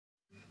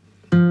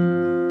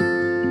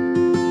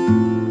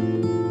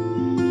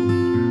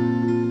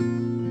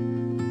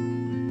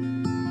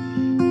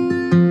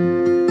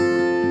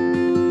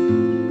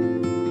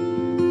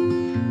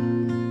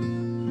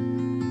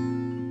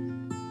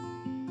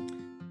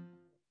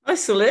Hi,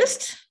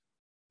 Celeste.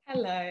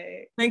 Hello.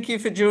 Thank you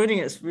for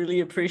joining us. Really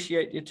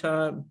appreciate your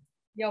time.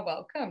 You're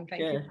welcome.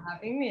 Thank you for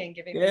having me and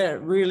giving me. Yeah,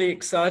 really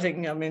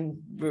exciting. I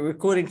mean, we're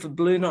recording for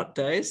Blue Knot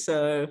Day,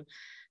 so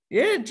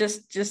yeah,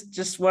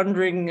 just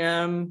wondering.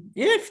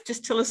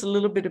 Just tell us a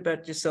little bit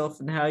about yourself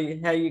and how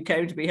you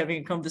came to be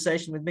having a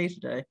conversation with me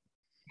today.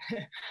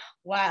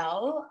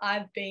 Well,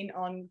 I've been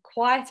on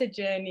quite a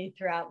journey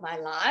throughout my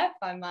life,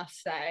 I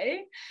must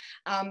say.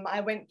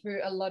 I went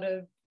through a lot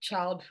of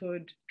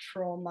childhood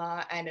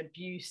trauma and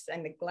abuse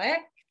and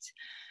neglect.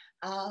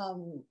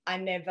 I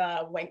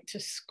never went to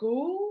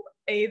school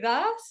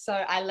either. So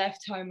I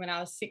left home when I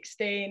was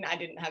 16. I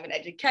didn't have an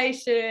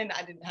education.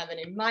 I didn't have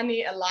any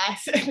money, a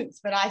license,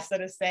 but I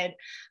sort of said,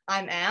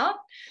 I'm out.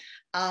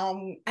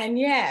 And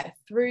yeah,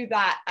 through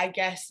that, I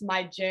guess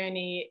my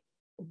journey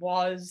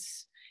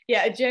was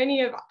a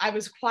journey of, I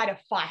was quite a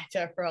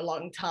fighter for a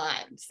long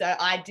time. So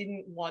I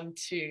didn't want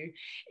to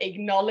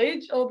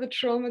acknowledge all the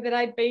trauma that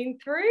I'd been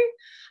through.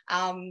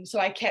 So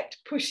I kept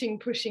pushing.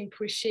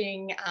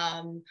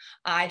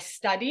 I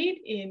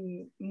studied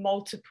in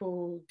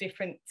multiple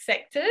different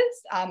sectors.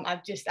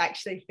 I've just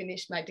actually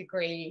finished my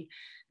degree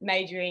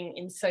majoring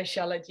in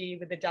sociology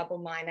with a double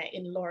minor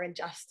in law and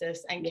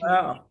justice and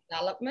community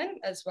development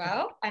as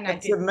well. And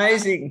that's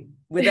amazing.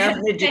 Without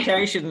an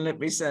education, let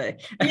me say.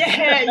 And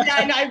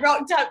I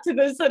rocked up to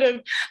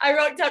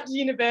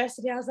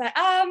university. I was like,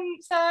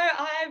 so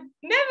I've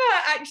never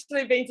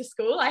actually been to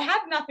school. I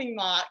have nothing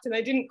marked, and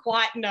they didn't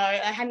quite know.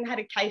 I hadn't had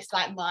a case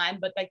like mine,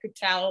 but they could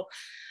tell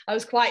I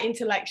was quite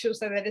intellectual,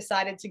 so they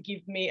decided to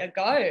give me a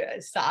go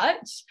as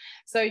such.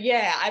 So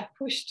yeah, I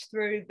pushed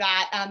through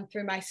that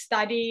through my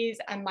studies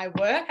and my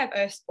work.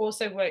 I've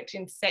also worked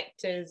in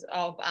sectors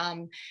of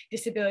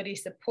disability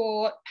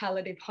support,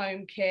 palliative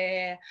home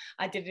care.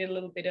 I did a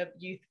little bit of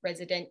youth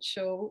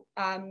residential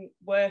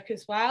work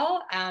as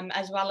well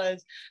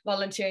as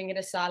volunteering at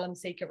Asylum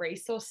Seeker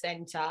Resource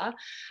Centre.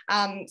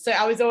 So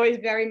I was always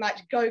very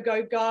much go.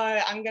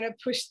 I'm going to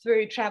push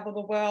through, travel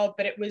the world.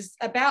 But it was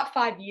about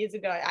 5 years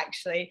ago,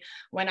 actually,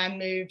 when I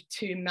moved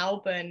to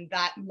Melbourne,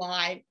 that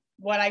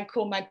what I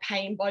call my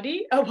pain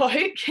body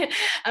awoke.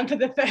 And for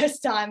the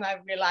first time, I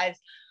realised,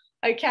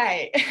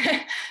 okay,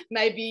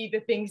 maybe the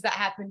things that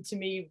happened to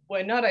me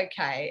were not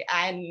okay.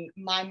 And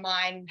my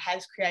mind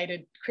has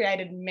created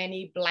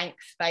many blank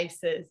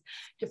spaces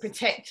to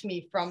protect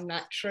me from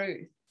that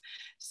truth.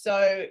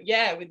 So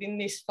yeah, within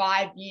this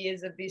 5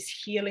 years of this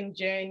healing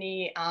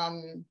journey,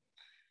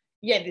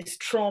 this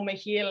trauma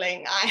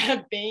healing, I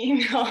have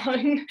been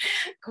on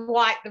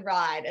quite the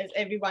ride. As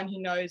everyone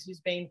who knows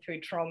who's been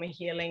through trauma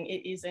healing,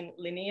 it isn't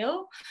linear.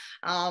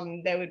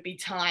 There would be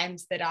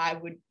times that I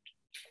would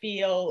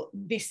feel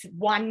this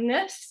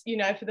oneness,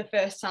 for the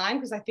first time,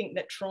 because I think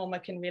that trauma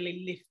can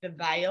really lift the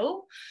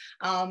veil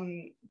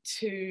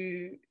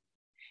to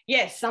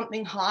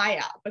something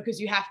higher,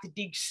 because you have to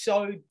dig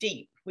so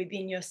deep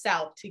within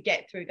yourself to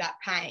get through that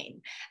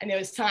pain. And there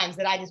was times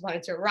that I just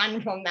wanted to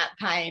run from that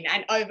pain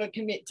and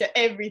overcommit to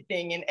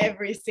everything in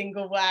every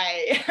single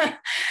way.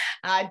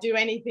 Do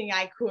anything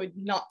I could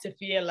not to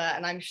feel it.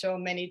 And I'm sure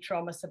many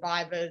trauma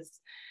survivors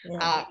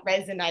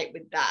resonate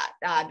with that.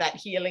 That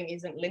healing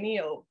isn't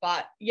linear.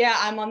 But yeah,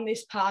 I'm on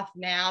this path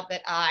now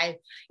that I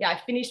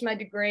finished my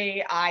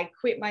degree, I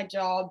quit my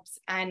jobs,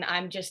 and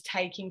I'm just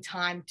taking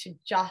time to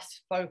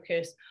just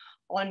focus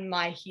on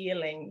my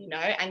healing,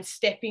 and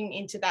stepping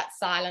into that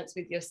silence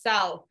with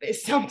yourself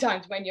is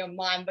sometimes when your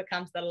mind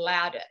becomes the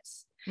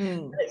loudest.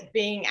 It's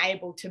being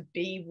able to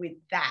be with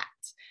that,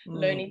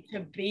 learning to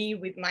be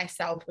with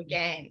myself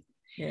again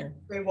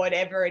through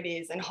whatever it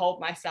is and hold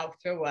myself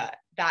through it.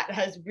 That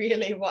has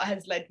really what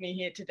has led me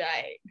here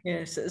today.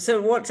 Yes. So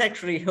what's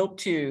actually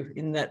helped you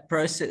in that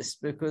process?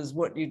 Because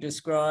what you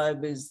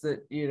describe is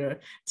that,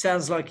 it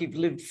sounds like you've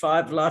lived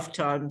 5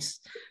 lifetimes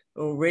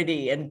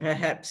already, and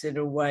perhaps in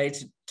a way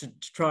to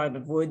try and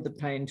avoid the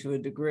pain to a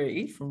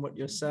degree from what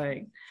you're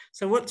saying.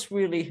 So what's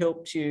really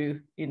helped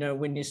you,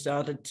 when you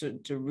started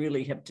to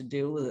really have to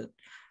deal with it?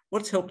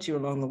 What's helped you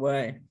along the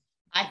way?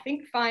 I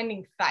think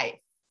finding faith.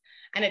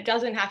 And it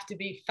doesn't have to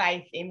be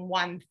faith in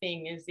one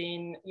thing, as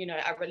in,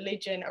 a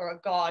religion or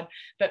a God,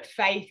 but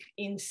faith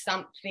in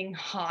something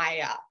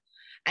higher,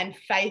 and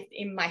faith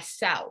in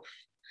myself.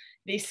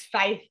 This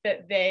faith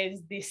that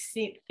there's this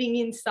thing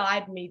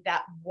inside me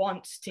that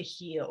wants to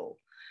heal,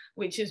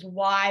 which is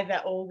why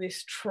that all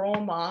this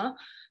trauma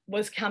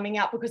was coming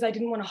up, because I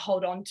didn't want to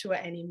hold on to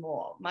it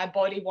anymore. My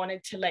body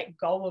wanted to let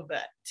go of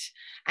it.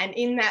 And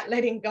in that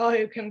letting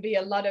go can be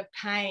a lot of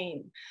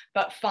pain,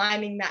 but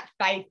finding that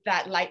faith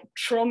that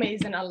trauma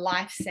isn't a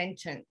life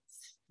sentence.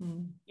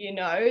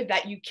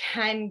 That you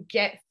can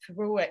get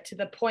through it to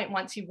the point,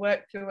 once you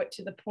work through it,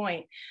 to the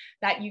point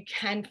that you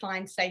can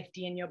find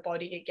safety in your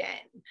body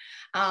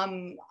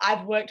again.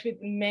 I've worked with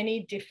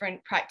many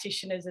different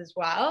practitioners as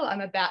well.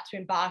 I'm about to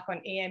embark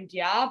on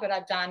EMDR, but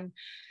I've done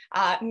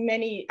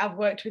I've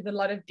worked with a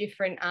lot of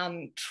different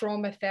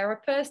trauma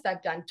therapists.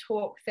 I've done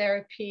talk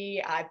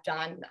therapy. I've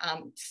done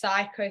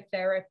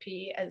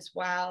psychotherapy as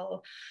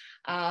well.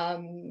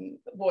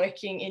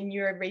 Working in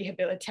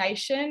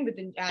neurorehabilitation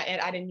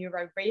at a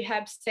neuro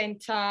rehab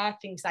centre,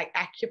 things like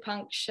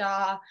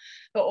acupuncture,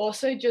 but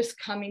also just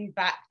coming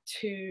back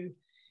to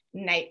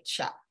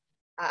nature.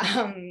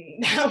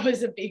 That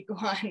was a big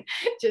one,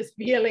 just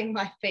feeling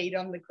my feet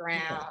on the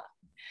ground,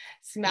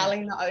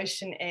 smelling the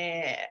ocean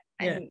air,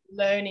 and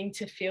learning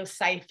to feel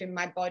safe in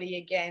my body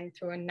again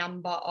through a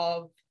number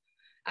of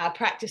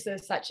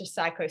practices such as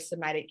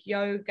psychosomatic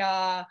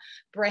yoga,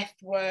 breath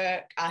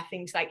work,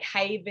 things like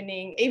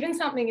havening, even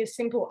something as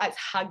simple as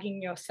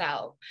hugging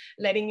yourself,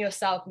 letting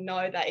yourself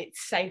know that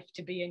it's safe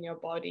to be in your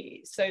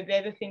body. So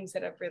they're the things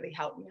that have really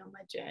helped me on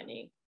my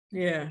journey.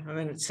 Yeah, I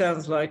mean, it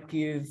sounds like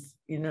you've,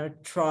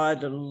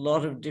 tried a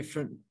lot of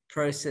different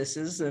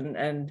processes,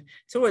 and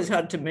it's always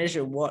hard to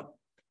measure what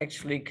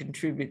actually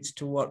contributes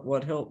to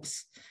what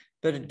helps.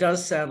 But it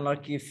does sound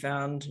like you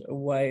found a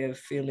way of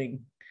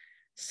feeling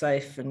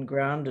safe and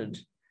grounded.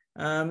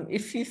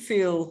 If you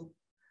feel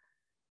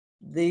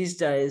these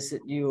days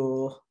that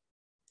you're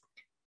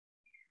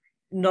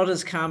not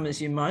as calm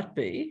as you might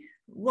be,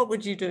 what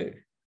would you do?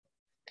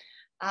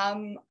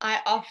 I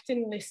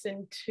often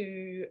listen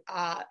to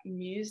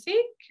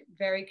music,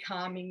 very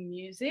calming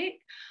music.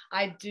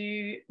 I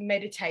do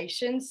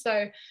meditation.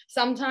 So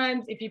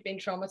sometimes if you've been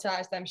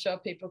traumatized, I'm sure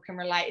people can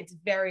relate, it's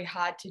very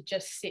hard to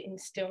just sit in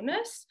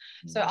stillness.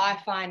 So I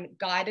find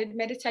guided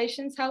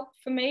meditations help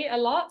for me a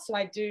lot. So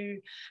I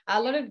do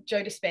a lot of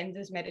Joe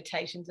Dispenza's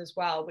meditations as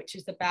well, which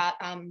is about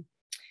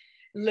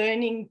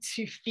learning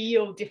to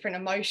feel different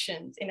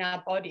emotions in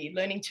our body,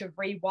 learning to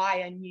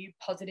rewire new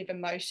positive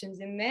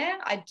emotions in there.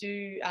 I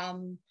do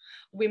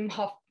Wim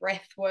Hof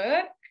breath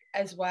work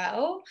as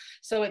well.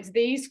 So it's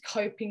these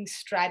coping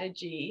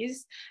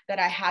strategies that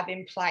I have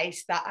in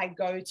place that I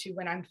go to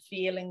when I'm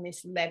feeling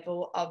this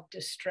level of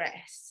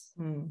distress.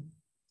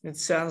 It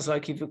sounds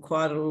like you've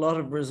acquired a lot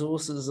of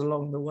resources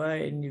along the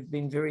way, and you've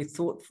been very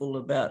thoughtful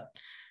about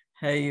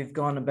how you've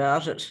gone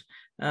about it.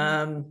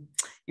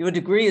 Your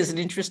degree is an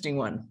interesting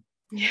one.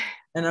 Yeah.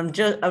 And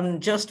I'm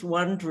just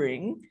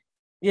wondering,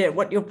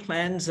 what your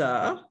plans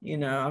are.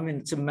 I mean,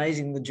 it's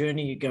amazing the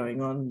journey you're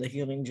going on, the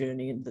healing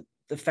journey, and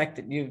the fact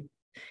that you're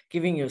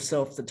giving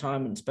yourself the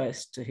time and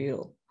space to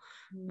heal.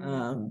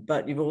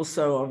 But you've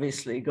also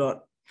obviously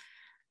got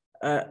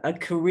a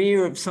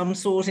career of some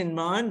sort in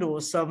mind,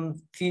 or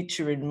some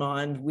future in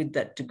mind with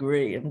that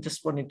degree. I'm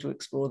just wanting to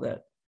explore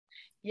that.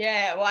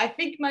 Yeah, well, I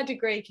think my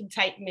degree can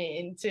take me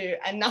into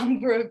a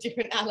number of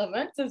different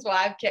elements. That's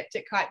why I've kept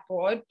it quite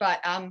broad.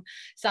 But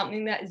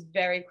something that is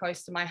very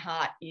close to my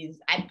heart is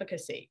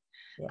advocacy.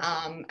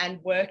 And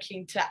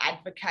working to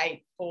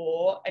advocate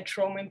for a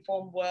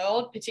trauma-informed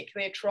world,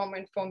 particularly a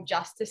trauma-informed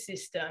justice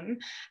system,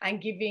 and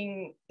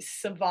giving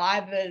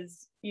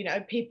survivors,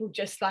 people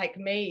just like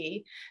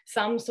me,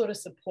 some sort of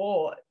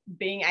support,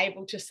 being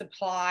able to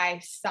supply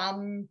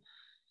some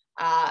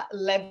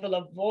level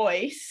of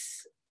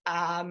voice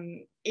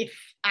if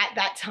at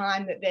that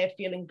time that they're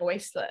feeling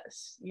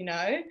voiceless,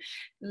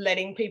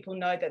 letting people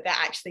know that they're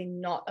actually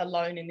not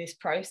alone in this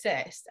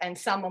process. And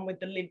someone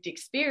with the lived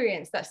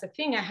experience, that's the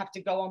thing, I have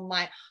to go on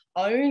my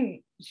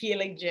own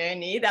healing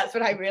journey. That's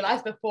what I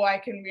realized before I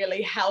can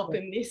really help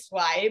in this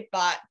way.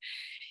 But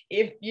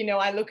if,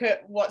 I look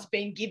at what's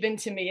been given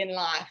to me in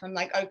life, I'm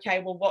like,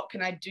 okay, well, what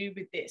can I do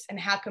with this? And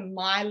how can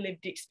my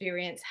lived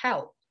experience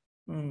help?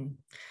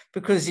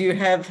 Because you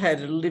have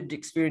had a lived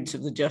experience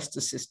of the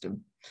justice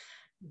system.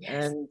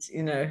 Yes.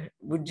 And,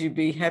 would you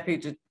be happy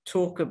to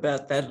talk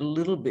about that a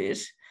little bit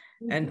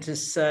and to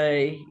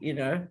say,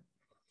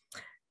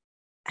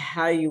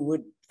 how you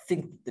would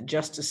think the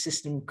justice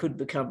system could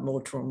become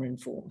more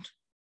trauma-informed?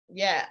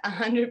 Yeah,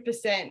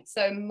 100%.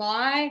 So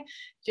my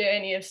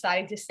journey of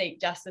starting to seek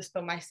justice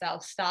for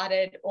myself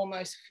started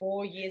almost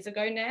 4 years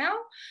ago now.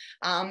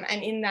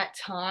 And in that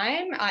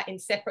time, in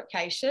separate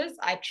cases,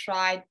 I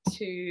tried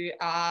to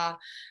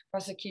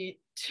prosecute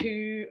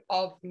 2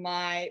 of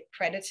my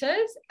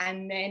predators,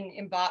 and then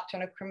embarked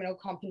on a criminal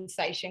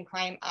compensation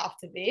claim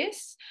after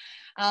this.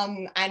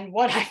 And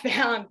what I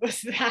found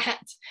was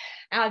that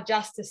our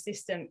justice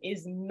system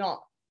is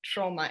not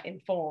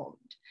trauma-informed,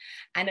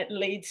 and it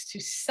leads to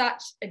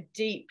such a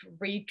deep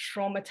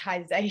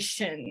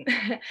re-traumatization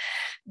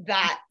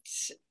that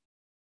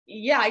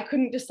I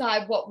couldn't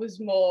decide what was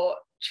more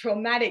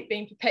traumatic,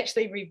 being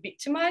perpetually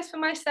re-victimized for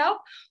myself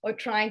or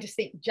trying to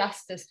seek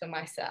justice for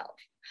myself.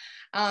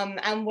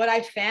 And what I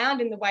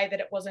found in the way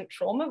that it wasn't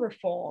trauma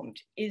reformed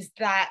is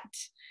that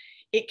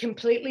it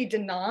completely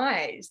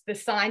denies the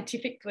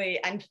scientifically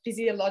and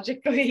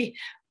physiologically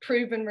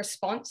proven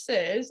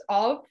responses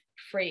of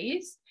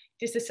freeze,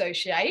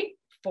 disassociate,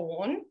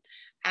 fawn,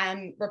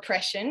 and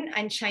repression,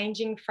 and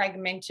changing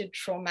fragmented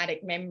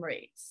traumatic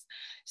memories.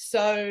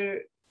 So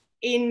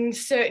in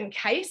certain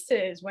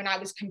cases, when I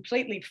was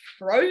completely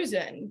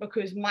frozen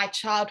because my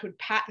childhood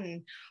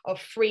pattern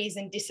of freeze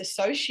and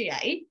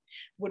disassociate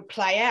would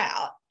play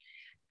out,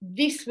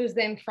 this was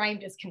then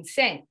framed as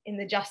consent in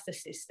the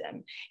justice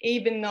system,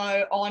 even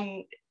though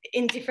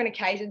in different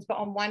occasions, but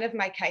on one of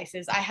my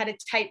cases, I had a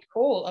taped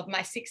call of my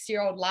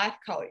 6-year-old life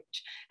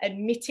coach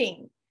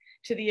admitting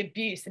to the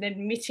abuse and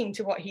admitting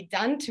to what he'd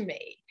done to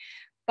me.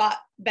 but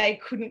they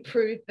couldn't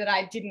prove that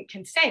I didn't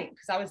consent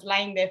because I was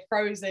laying there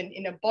frozen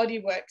in a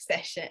bodywork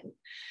session.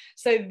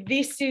 So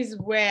this is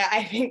where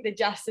I think the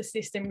justice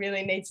system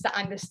really needs to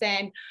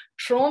understand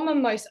trauma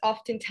most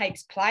often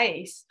takes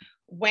place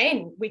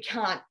when we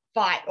can't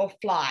fight or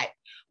flight,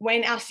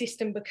 when our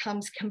system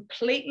becomes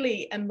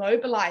completely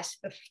immobilized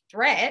to the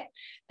threat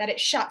that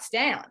it shuts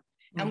down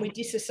and we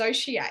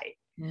disassociate.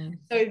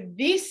 So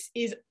this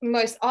is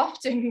most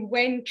often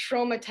when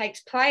trauma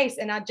takes place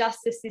and our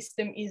justice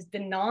system is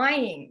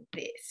denying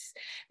this.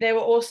 There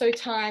were also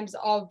times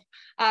of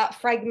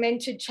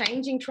fragmented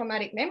changing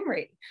traumatic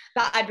memory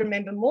that I'd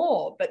remember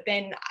more, but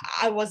then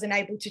I wasn't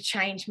able to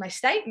change my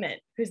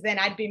statement because then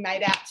I'd be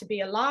made out to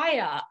be a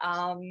liar.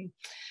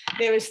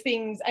 There was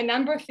a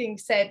number of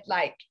things said,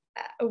 like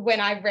when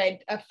I read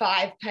a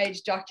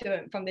 5-page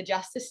document from the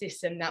justice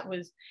system that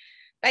was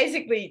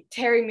basically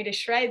tearing me to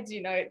shreds.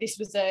 This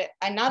was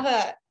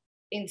another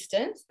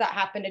instance that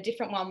happened, a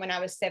different one when I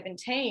was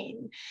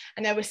 17.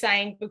 And they were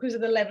saying because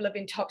of the level of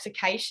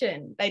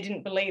intoxication, they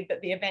didn't believe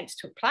that the events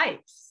took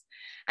place.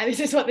 And this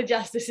is what the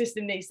justice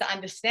system needs to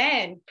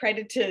understand.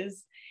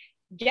 Predators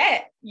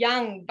get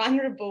young,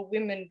 vulnerable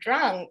women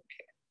drunk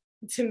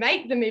to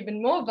make them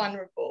even more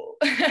vulnerable.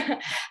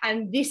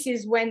 And this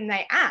is when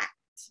they act.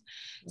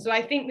 So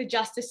I think the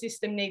justice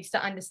system needs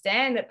to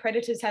understand that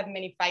predators have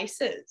many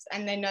faces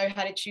and they know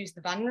how to choose the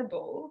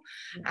vulnerable.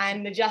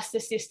 And the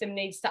justice system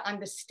needs to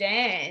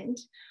understand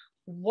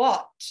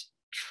what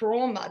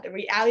trauma, the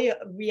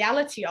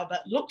reality of it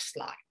looks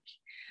like.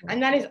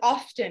 And that is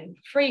often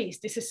freeze,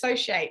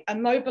 disassociate,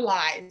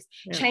 immobilize,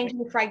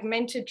 changing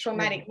fragmented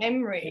traumatic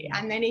memory.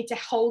 And they need to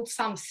hold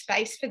some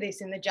space for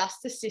this in the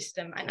justice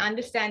system and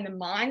understand the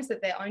minds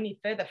that they're only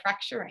further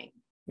fracturing.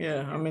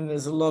 Yeah, I mean,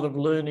 there's a lot of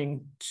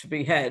learning to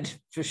be had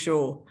for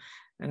sure.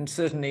 And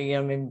certainly,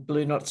 I mean,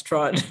 Blue Knot's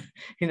tried,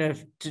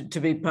 to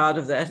be part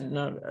of that.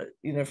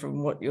 And,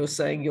 from what you're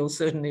saying, you'll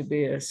certainly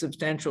be a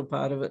substantial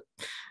part of it.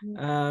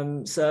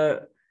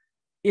 So,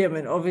 yeah, I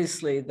mean,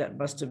 obviously that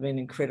must have been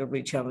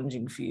incredibly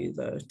challenging for you,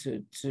 though,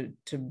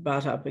 to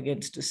butt up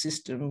against a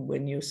system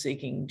when you're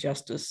seeking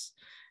justice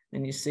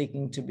and you're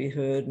seeking to be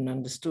heard and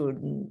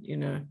understood.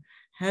 And,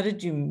 how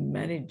did you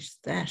manage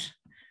that?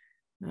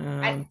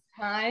 At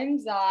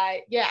times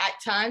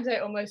I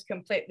almost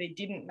completely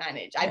didn't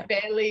manage. I'd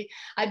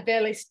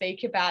barely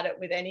speak about it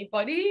with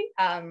anybody,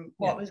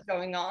 what was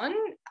going on.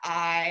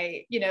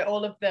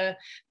 All of the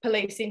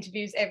police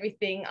interviews,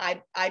 everything,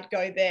 I'd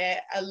go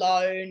there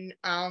alone.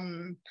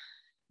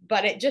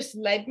 But it just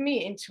led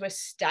me into a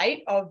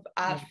state of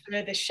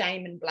further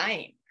shame and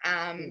blame.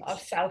 Of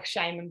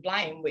self-shame and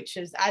blame, which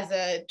is, as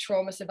a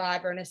trauma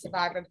survivor and a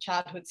survivor of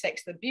childhood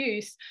sexual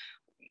abuse,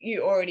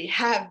 you already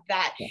have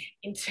that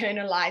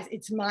internalized,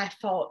 it's my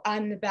fault,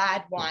 I'm the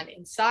bad one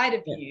inside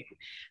of you.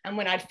 And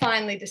when I'd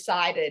finally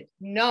decided,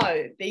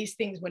 no, these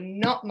things were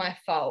not my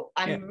fault,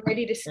 I'm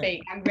ready to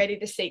speak, I'm ready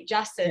to seek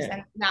justice,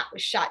 and that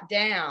was shut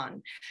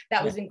down,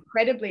 that was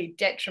incredibly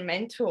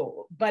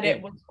detrimental. But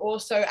it was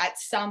also at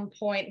some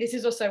point, this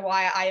is also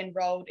why I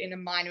enrolled in a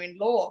minor in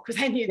law,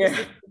 because I knew the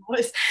system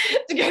was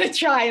going to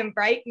try and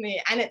break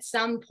me. And at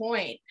some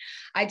point,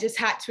 I just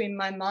had to, in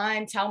my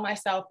mind, tell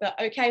myself that,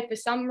 okay, for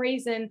some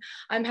reason,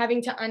 I'm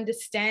having to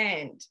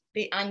understand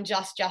the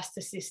unjust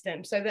justice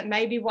system so that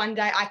maybe one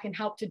day I can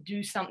help to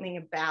do something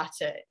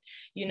about it,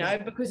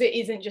 because it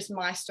isn't just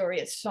my story,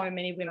 it's so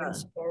many women's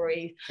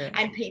stories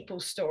and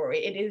people's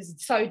story. It is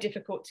so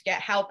difficult to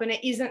get help. And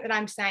it isn't that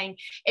I'm saying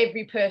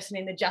every person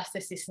in the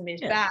justice system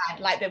is bad.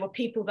 Like, there were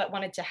people that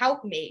wanted to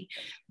help me,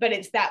 but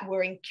it's that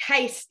we're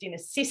encased in a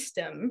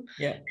system,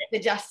 the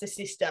justice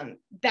system,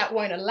 that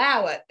won't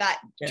allow it, that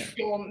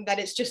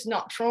it's just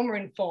not trauma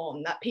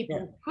informed, that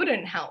people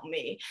couldn't help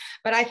me.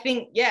 But I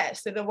think,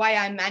 so the way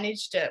I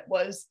managed it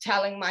was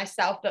telling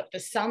myself that for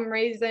some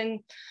reason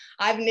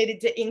I've needed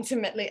to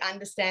intimately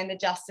understand the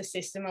justice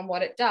system and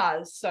what it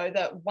does so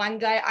that one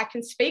day I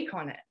can speak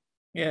on it.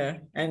 Yeah,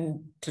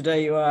 and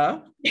today you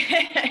are.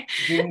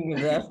 Beginning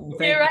of that.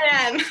 Here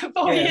I am,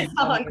 4 years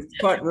on. It's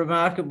quite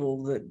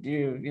remarkable that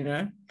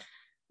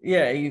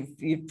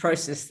you've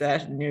processed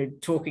that and you're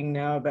talking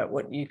now about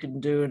what you can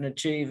do and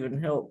achieve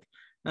and help.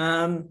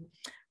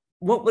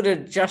 What would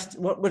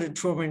a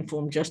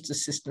trauma-informed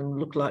justice system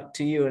look like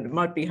to you? And it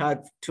might be hard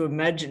to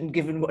imagine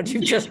given what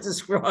you've just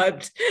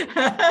described,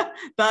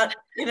 but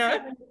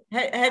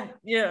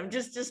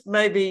just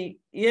maybe,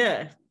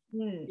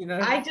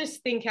 I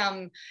just think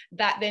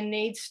that there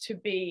needs to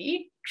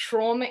be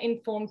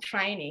trauma-informed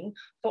training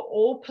for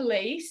all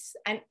police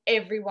and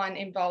everyone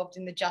involved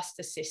in the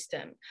justice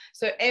system.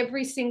 So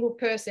every single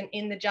person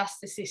in the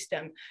justice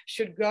system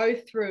should go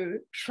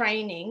through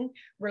training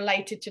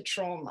related to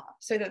trauma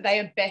so that they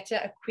are better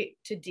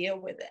equipped to deal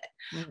with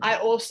it. I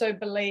also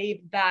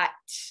believe that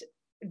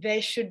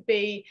there should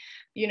be,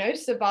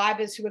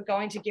 survivors who are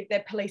going to give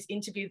their police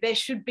interview, there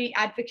should be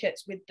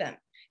advocates with them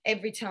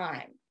every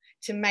time,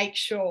 to make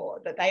sure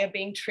that they are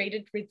being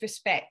treated with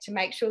respect, to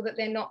make sure that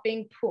they're not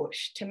being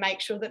pushed, to make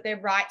sure that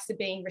their rights are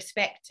being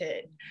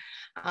respected.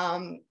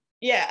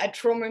 A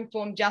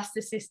trauma-informed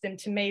justice system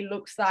to me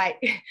looks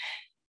like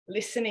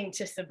listening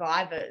to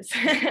survivors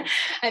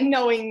and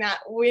knowing that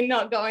we're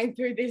not going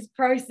through this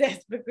process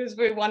because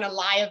we want to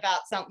lie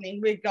about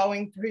something. We're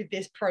going through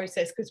this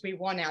process because we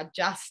want our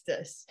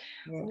justice.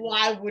 Yeah.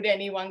 Why would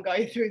anyone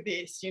go through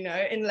this, you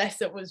know,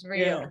 unless it was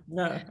real? Yeah,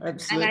 no,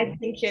 absolutely. And I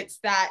think it's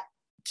that,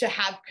 to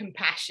have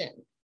compassion,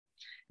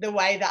 the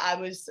way that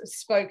I was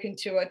spoken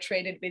to or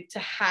treated with, to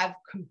have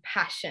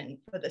compassion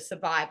for the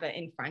survivor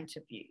in front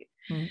of you.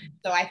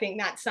 So I think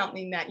that's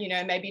something that, you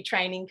know, maybe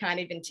training can't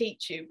even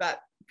teach you,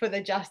 but for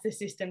the justice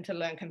system to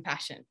learn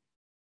compassion.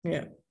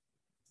 Yeah.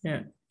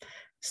 Yeah.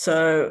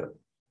 So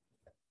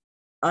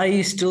are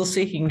you still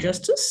seeking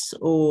justice,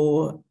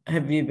 or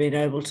have you been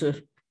able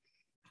to?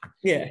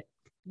 Yeah.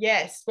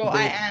 Yes, well,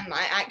 I am.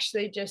 I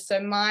actually just,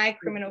 so my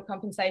criminal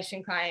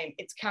compensation claim,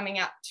 it's coming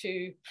up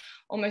to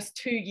almost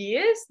 2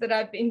 years that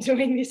I've been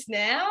doing this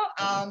now.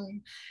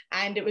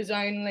 And it was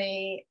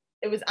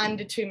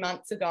under 2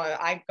 months ago,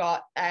 I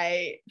got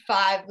a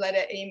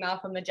 5-letter email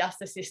from the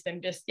justice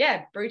system, just,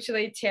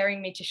 brutally tearing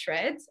me to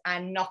shreds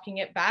and knocking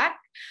it back.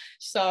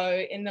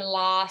 So in the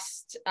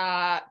last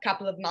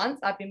couple of months,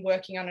 I've been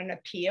working on an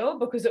appeal,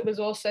 because it was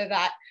also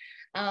that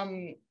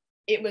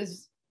it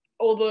was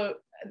all the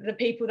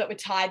people that were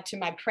tied to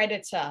my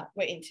predator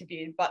were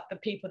interviewed, but the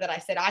people that I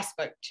said I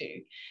spoke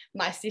to,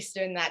 my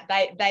sister and that,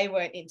 they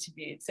weren't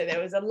interviewed. So there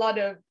was a lot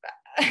of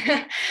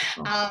a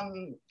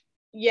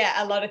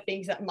lot of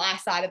things that my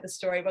side of the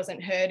story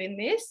wasn't heard in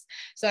this.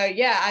 So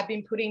I've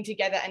been putting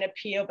together an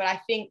appeal, but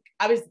I think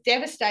I was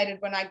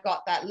devastated when I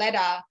got that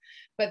letter,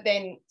 but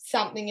then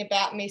something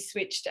about me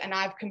switched and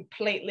I've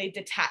completely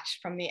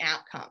detached from the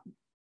outcome.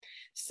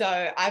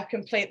 So I've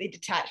completely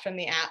detached from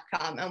the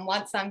outcome. And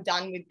once I'm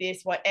done with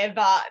this,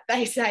 whatever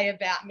they say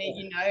about me,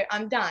 you know,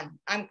 I'm done.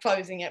 I'm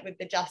closing it with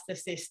the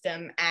justice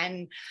system.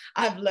 And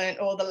I've learned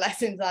all the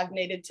lessons I've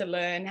needed to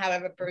learn,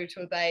 however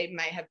brutal they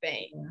may have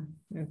been.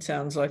 Yeah. It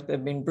sounds like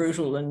they've been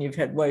brutal and you've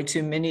had way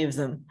too many of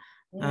them.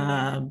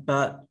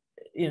 But,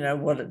 you know,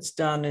 what it's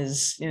done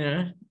is,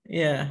 you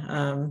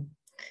know,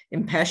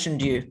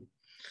 impassioned you.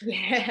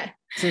 Yeah.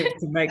 To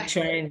make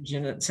change,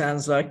 and it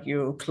sounds like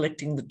you're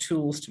collecting the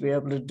tools to be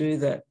able to do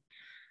that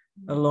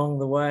along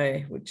the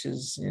way, which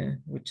is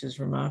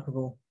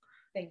remarkable.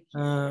 Thank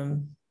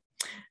you.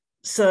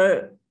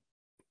 So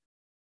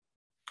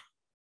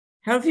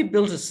how have you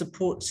built a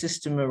support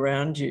system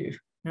around you?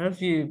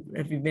 Have you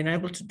been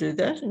able to do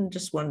that? And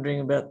just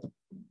wondering about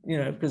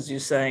because you're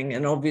saying,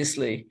 and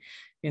obviously,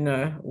 you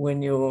know,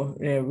 when you're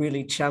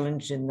really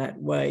challenged in that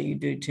way, you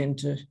do tend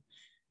to,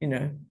 you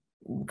know,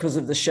 because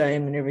of the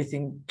shame and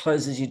everything,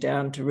 closes you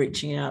down to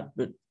reaching out.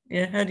 But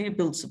how do you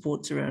build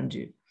supports around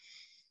you?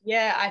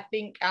 I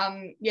think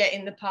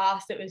in the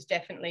past it was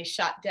definitely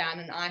shut down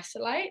and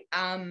isolate,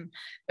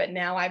 but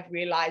now I've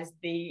realized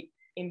the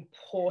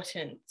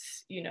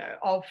importance, you know,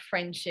 of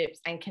friendships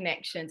and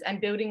connections,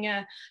 and building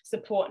a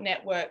support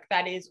network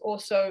that is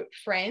also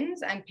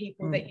friends and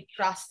people that you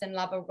trust and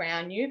love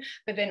around you,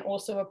 but then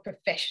also a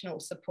professional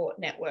support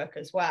network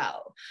as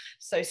well.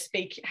 So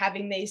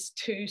having these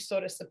two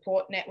sort of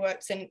support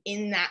networks, and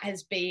in that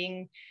has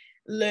been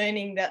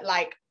learning that,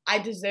 like, I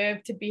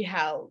deserve to be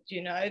held,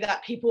 you know,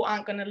 that people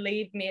aren't going to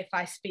leave me if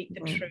I speak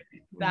the truth,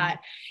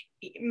 that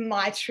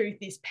my truth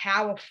is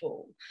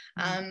powerful.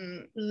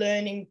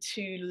 Learning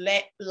to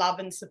let love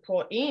and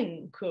support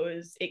in,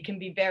 because it can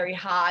be very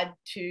hard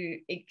to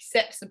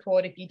accept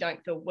support if you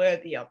don't feel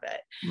worthy of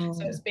it.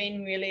 So it's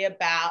been really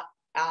about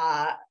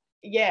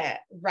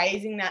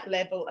raising that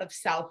level of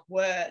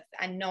self-worth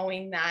and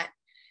knowing that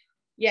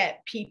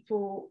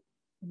people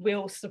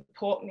will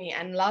support me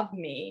and love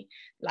me,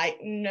 like,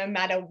 no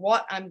matter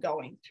what I'm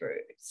going through.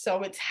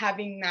 So it's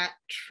having that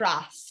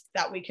trust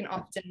that we can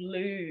often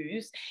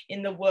lose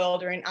in the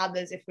world or in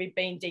others if we've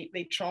been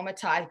deeply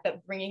traumatized,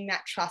 but bringing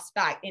that trust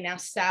back in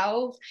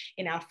ourselves,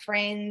 in our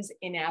friends,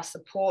 in our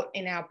support,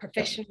 in our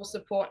professional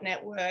support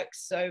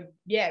networks. So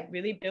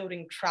really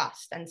building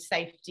trust and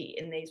safety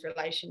in these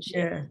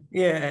relationships.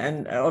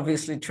 And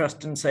obviously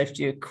trust and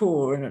safety are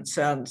core. And it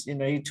sounds, you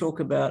know, you talk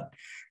about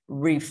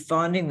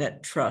refinding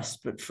that trust,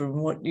 but from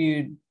what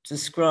you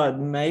described,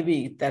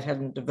 maybe that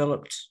hadn't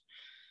developed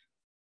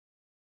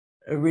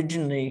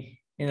originally,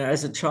 you know,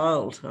 as a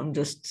child. I'm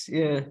just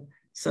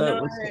so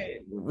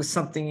it was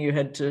something you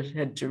had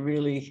to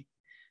really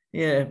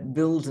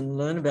build and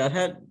learn about.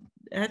 How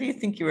do you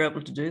think you were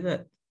able to do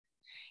that?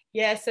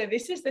 So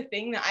this is the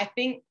thing that I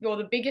think,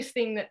 the biggest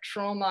thing that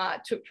trauma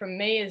took from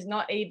me is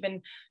not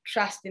even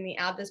trust in the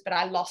others, but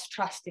I lost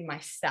trust in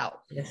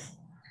myself. Yes.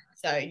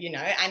 So, you know,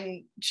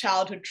 and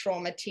childhood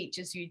trauma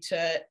teaches you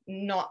to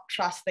not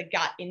trust the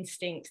gut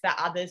instincts that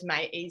others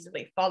may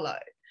easily follow.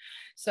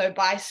 So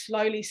by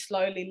slowly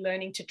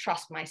learning to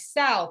trust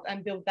myself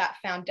and build that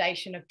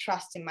foundation of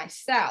trust in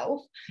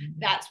myself,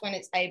 that's when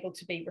it's able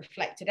to be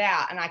reflected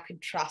out, and I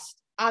could trust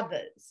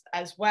others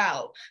as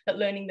well, but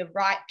learning the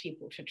right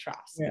people to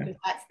trust, because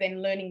that's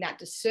then learning that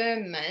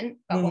discernment.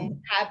 But when we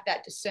have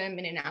that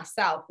discernment in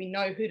ourselves, we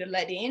know who to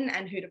let in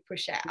and who to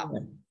push out.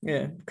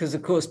 Because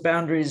of course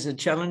boundaries are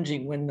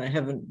challenging when they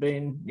haven't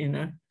been, you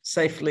know,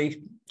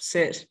 safely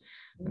set.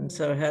 And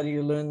so how do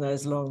you learn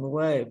those along the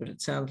way? But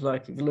it sounds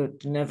like you've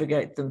learned to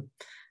navigate them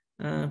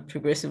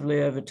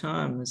progressively over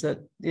time. Is that,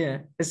 yeah.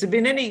 Has there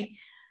been any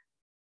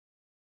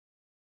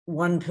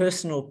one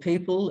person or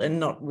people, and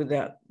not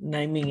without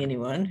naming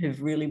anyone,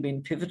 who've really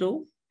been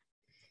pivotal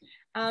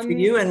for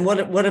you? And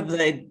what have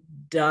they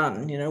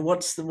done? You know,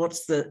 what's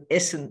the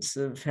essence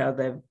of how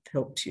they've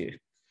helped you?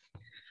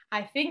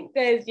 I think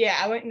there's,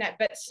 I won't know,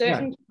 but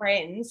certain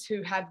friends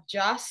who have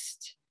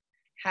just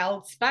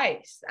held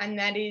space, and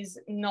that is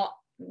not,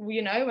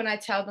 you know, when I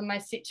tell them my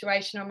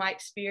situation or my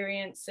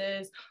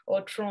experiences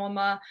or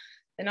trauma,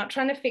 they're not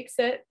trying to fix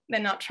it. They're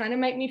not trying to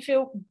make me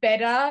feel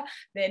better.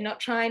 They're not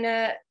trying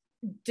to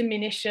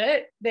diminish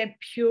it. They're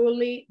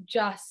purely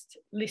just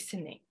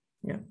listening.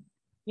 Yeah.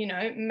 You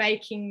know,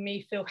 making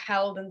me feel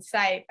held and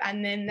safe.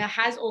 And then there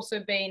has also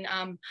been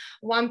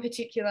one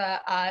particular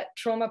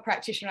trauma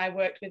practitioner I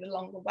worked with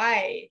along the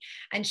way,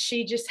 and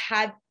she just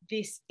had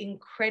this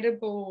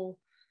incredible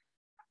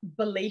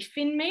belief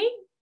in me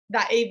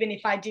that even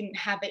if I didn't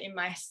have it in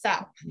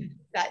myself,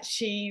 that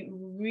she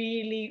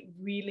really,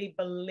 really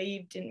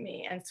believed in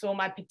me and saw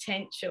my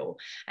potential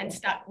and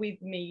stuck with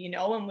me, you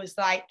know, and was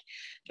like,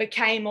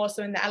 became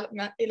also in the,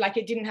 like,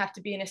 it didn't have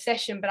to be in a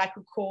session, but I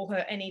could call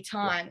her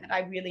anytime that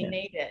I really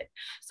needed.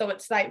 So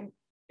it's like,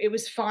 it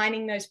was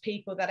finding those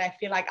people that I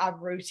feel like are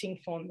rooting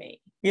for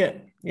me.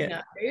 You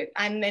know?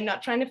 And they're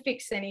not trying to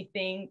fix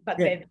anything, but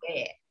they're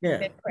there.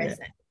 They're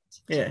present.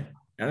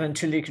 And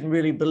until you can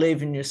really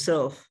believe in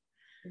yourself.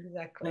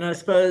 Exactly. And I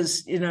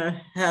suppose, you know,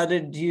 how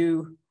did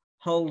you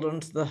hold on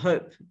to the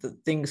hope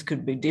that things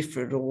could be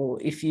different? Or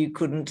if you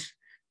couldn't,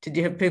 did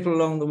you have people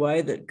along the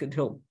way that could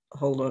help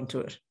hold on to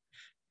it?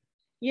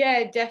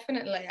 Yeah,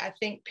 definitely. I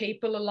think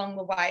people along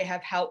the way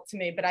have helped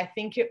me, but I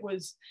think it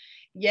was,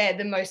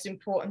 the most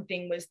important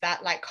thing was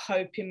that, like,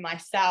 hope in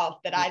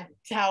myself, that I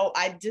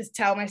just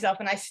tell myself,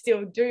 and I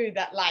still do,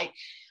 that, like,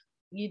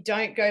 you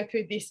don't go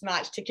through this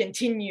much to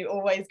continue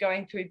always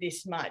going through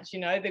this much.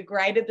 You know, the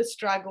greater the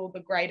struggle,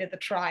 the greater the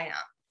triumph.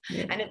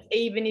 And it's,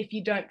 even if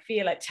you don't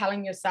feel it,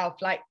 telling yourself,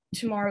 like,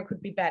 tomorrow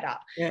could be better.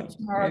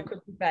 Tomorrow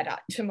could be better.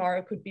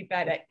 Tomorrow could be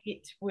better.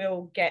 It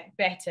will get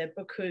better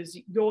because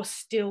you're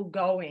still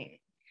going.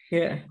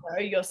 You know,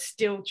 you're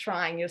still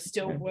trying, you're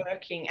still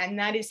working, and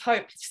that is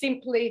hope.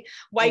 Simply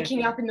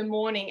waking up in the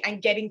morning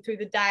and getting through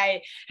the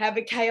day,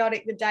 however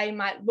chaotic the day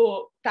might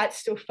look, that's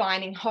still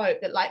finding hope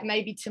that, like,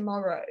 maybe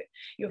tomorrow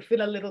you'll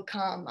feel a little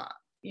calmer,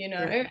 you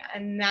know.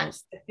 And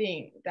that's the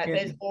thing, that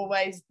there's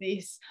always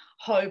this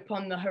hope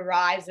on the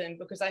horizon,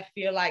 because I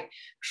feel like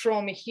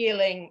trauma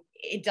healing,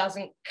 it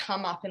doesn't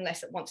come up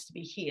unless it wants to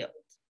be healed.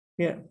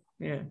 I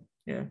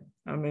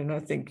mean, I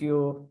think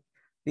you're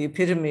the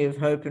epitome of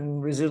hope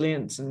and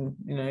resilience and,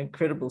 you know,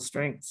 incredible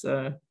strength.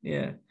 So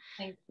you're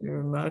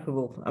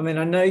remarkable. I mean,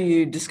 I know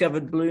you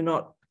discovered Blue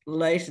Knot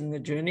late in the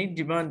journey.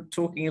 Do you mind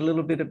talking a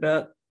little bit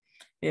about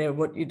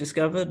what you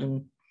discovered?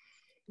 And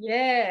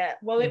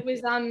well, it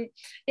was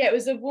it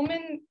was a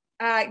woman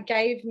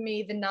gave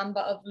me the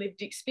number of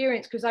lived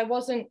experience, because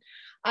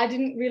I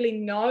didn't really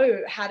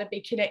know how to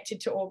be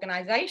connected to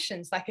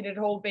organizations. Like, it had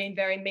all been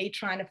very me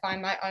trying to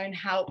find my own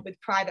help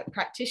with private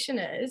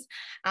practitioners.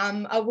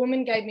 A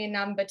woman gave me a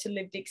number to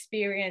lived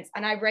experience,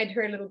 and I read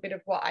her a little bit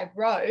of what I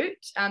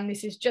wrote.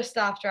 This is just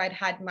after I'd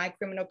had my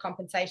criminal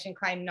compensation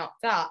claim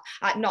knocked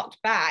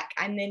back.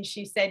 And then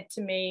she said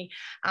to me,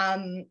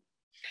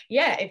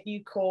 if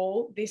you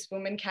call this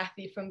woman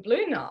Cathy from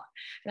Blue Knot.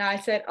 And I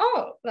said,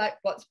 oh, like,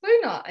 what's Blue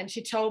Knot? And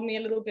she told me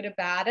a little bit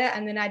about it.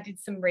 And then I did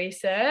some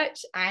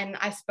research and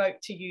I spoke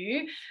to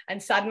you,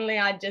 and suddenly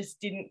I just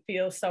didn't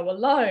feel so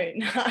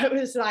alone. I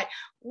was like,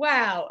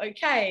 wow,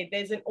 okay,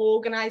 there's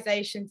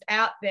organizations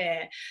out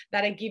there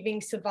that are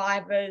giving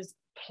survivors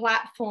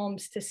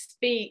platforms to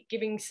speak,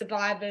 giving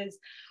survivors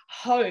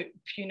hope,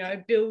 you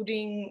know,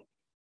 building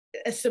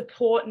a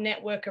support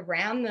network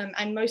around them,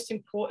 and most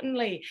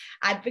importantly,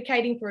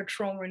 advocating for a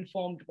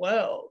trauma-informed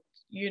world.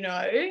 You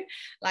know,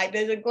 like,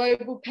 there's a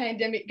global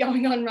pandemic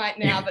going on right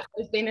now, but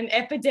there's been an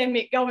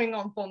epidemic going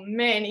on for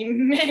many,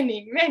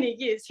 many, many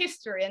years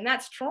history, and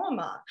that's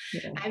trauma.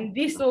 And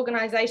this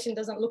organization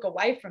doesn't look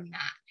away from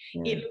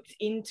that. It looks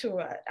into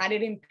it, and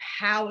it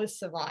empowers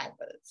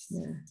survivors.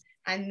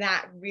 And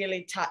that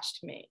really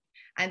touched me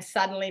and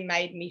suddenly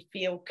made me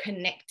feel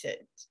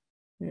connected.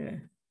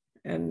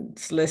 And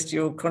Celeste,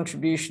 your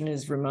contribution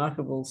is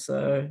remarkable.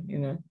 So, you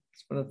know,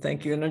 just want to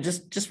thank you. And I'm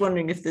just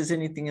wondering if there's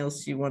anything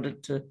else you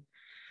wanted to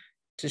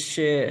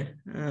share,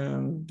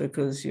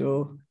 because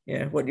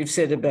what you've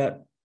said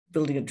about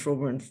building a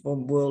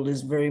trauma-informed world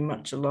is very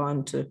much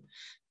aligned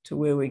to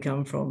where we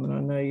come from. And I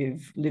know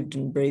you've lived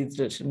and breathed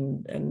it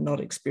and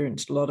not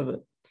experienced a lot of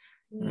it.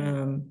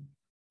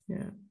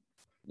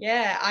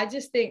 I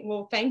just think,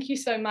 well, thank you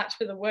so much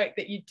for the work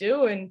that you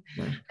do. And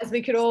as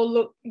we could all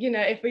look, you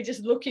know, if we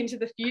just look into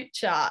the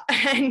future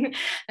and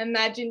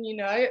imagine, you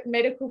know,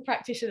 medical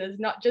practitioners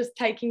not just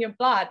taking your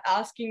blood,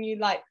 asking you,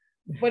 like,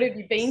 what have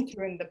you been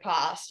through in the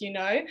past, you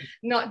know,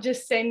 not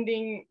just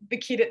sending the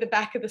kid at the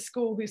back of the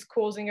school who's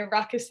causing a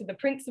ruckus to the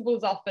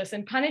principal's office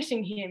and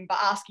punishing him, but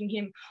asking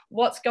him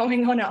what's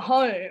going on at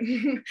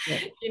home.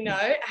 You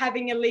know,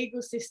 having a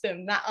legal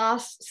system that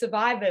asks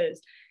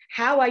survivors,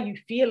 how are you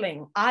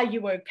feeling? Are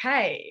you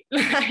okay?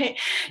 Like,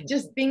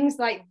 just things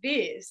like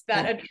this,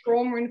 that a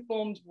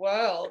trauma-informed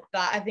world,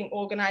 that I think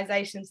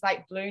organisations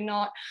like Blue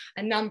Knot,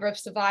 a number of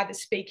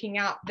survivors speaking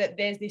up, that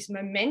there's this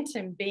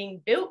momentum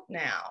being built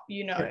now,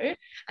 you know,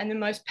 and the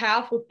most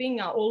powerful thing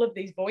are all of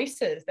these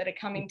voices that are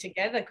coming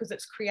together, because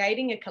it's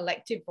creating a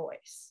collective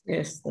voice.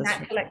 Yes, and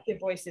that collective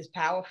voice is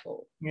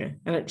powerful. Yeah,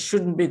 and it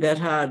shouldn't be that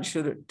hard,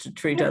 should it, to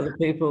treat other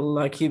people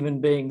like human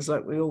beings,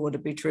 like we all want to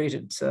be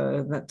treated.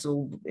 So that's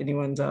all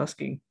anyone's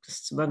asking,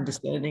 just some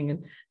understanding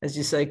and, as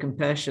you say,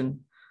 compassion.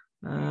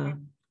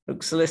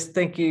 Look, Celeste,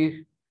 thank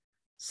you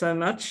so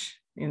much.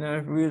 You know,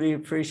 really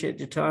appreciate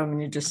your time,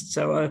 and you're just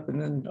so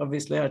open and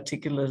obviously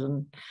articulate,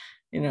 and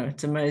you know,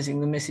 it's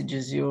amazing the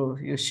messages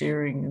you're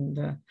sharing,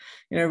 and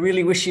you know,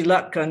 really wish you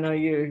luck. I know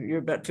you're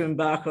about to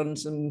embark on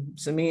some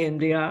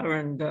EMDR,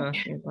 and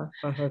you know,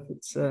 I hope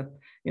it's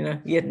you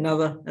know, yet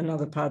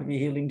another part of your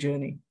healing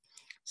journey.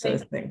 So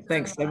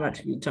thanks so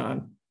much for your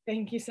time.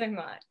 Thank you so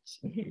much.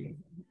 Thank you.